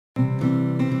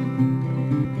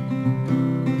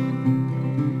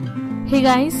Hey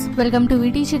guys, welcome to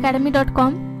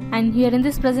vteachacademy.com, and here in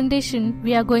this presentation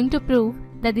we are going to prove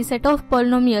that the set of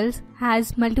polynomials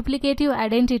has multiplicative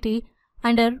identity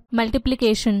under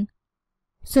multiplication.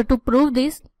 So to prove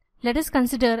this, let us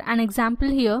consider an example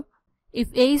here.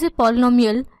 If a is a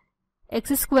polynomial x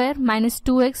square minus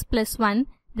 2x plus 1,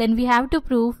 then we have to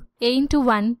prove a into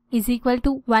 1 is equal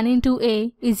to 1 into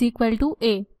a is equal to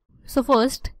a. So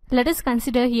first, let us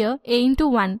consider here a into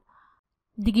 1.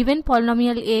 The given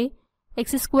polynomial a,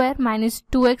 x square minus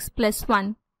 2x plus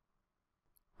 1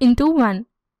 into 1.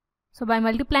 So by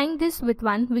multiplying this with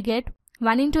 1, we get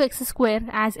 1 into x square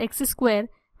as x square,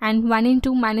 and 1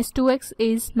 into minus 2x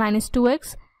is minus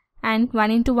 2x, and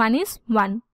 1 into 1 is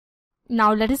 1.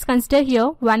 Now let us consider here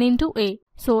 1 into a.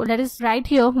 So let us write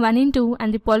here 1 into,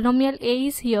 and the polynomial a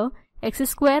is here x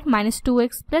square minus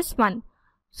 2x plus 1.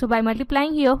 So by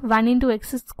multiplying here 1 into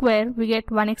x square, we get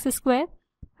 1x square.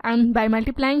 And by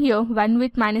multiplying here 1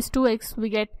 with minus 2x, we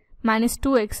get minus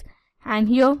 2x, and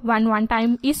here 1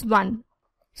 time is 1.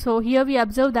 So here we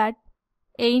observe that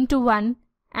a into 1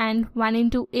 and 1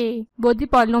 into a, both the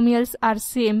polynomials are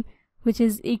same, which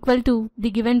is equal to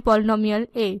the given polynomial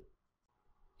a.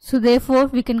 So therefore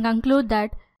we can conclude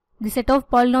that the set of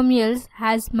polynomials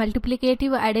has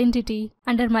multiplicative identity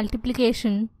under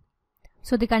multiplication.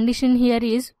 So the condition here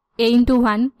is a into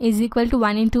 1 is equal to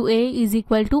 1 into a is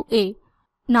equal to a.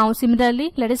 Now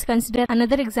similarly, let us consider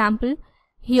another example.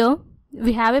 Here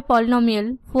we have a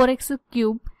polynomial 4x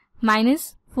cube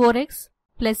minus 4x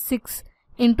plus 6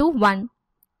 into 1.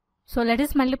 So let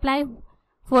us multiply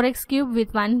 4x cube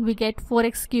with 1, we get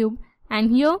 4x cube,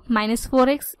 and here minus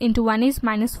 4x into 1 is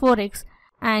minus 4x,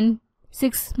 and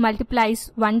 6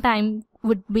 multiplies 1 time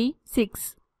would be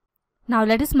 6. Now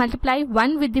let us multiply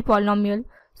 1 with the polynomial.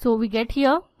 So we get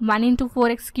here 1 into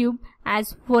 4x cube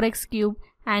as 4x cube,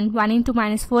 and 1 into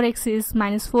minus 4x is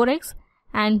minus 4x,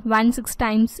 and 1 6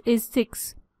 times is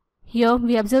 6. Here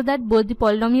we observe that both the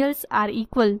polynomials are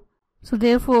equal. So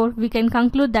therefore we can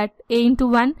conclude that a into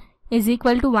 1 is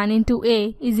equal to 1 into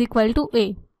a is equal to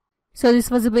a. So this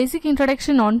was a basic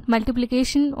introduction on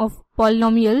multiplication of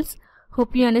polynomials.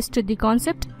 Hope you understood the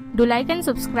concept. Do like and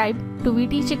subscribe to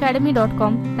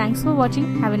vteachacademy.com. Thanks for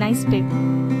watching. Have a nice day.